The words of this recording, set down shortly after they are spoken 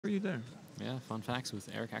Are you there? Yeah, fun facts with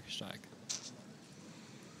Eric Ackersteig.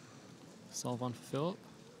 Solve one for Phillip.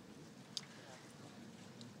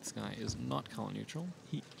 This guy is not color neutral.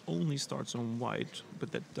 He only starts on white,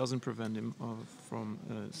 but that doesn't prevent him from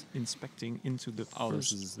inspecting into the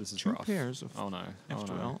this is two rough. pairs of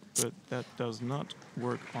F12, but that does not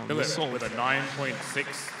work on the solve. With a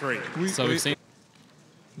 9.63. So we've seen.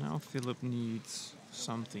 Now Phillip needs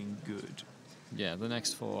something good. Yeah, the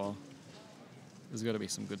next four. There's got to be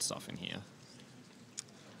some good stuff in here.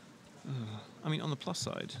 I mean, on the plus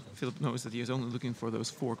side, Phillip knows that he is only looking for those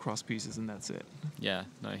 4 cross pieces, and that's it. Yeah,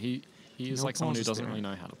 no, he is No like someone who pauses doesn't there. really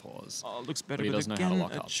know how to pause. Oh, it looks better, But he but does know how again, to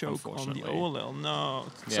lock a up, choke on the unfortunately. OLL. No,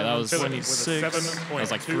 Yeah, that was 26. That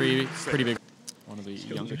was like pretty big. One of the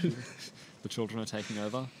younger the children are taking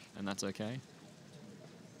over, and that's okay.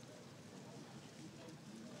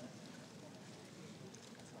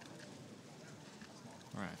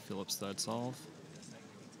 All right, Phillip's third solve.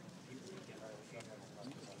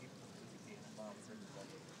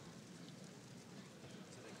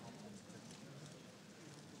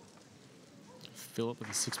 Phillip with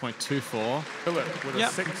a 6.24. Phillip with Yeah.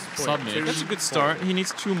 a 6.2. Submit. That's a good start. He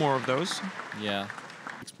needs 2 more of those. Yeah.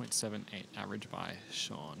 6.78 average by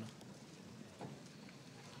Sean.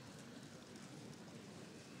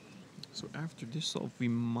 So after this solve, we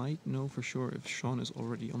might know for sure if Sean is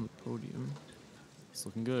already on the podium. It's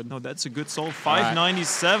looking good. No, that's a good solve. All right.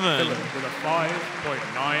 597. Phillip with a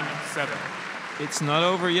 5.97. It's not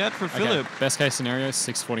over yet for Phillip. Okay. Best case scenario,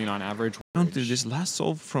 649 average. On to this last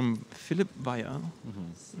solve from Phillip Weyer.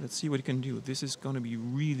 Let's see what he can do. This is going to be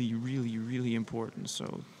really, really, really important.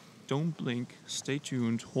 So don't blink, stay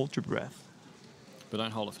tuned, hold your breath. But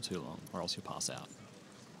don't hold it for too long, or else you'll pass out.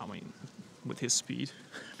 I mean, with his speed,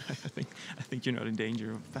 I think you're not in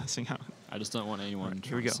danger of passing out. I just don't want anyone Right,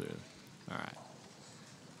 here we trying go. to. All right.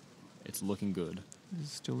 It's looking good. This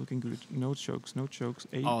is still looking good. No chokes, no chokes.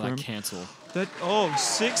 8 Oh, that perm. cancel. That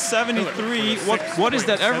 673. What is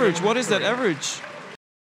that average? What is that average?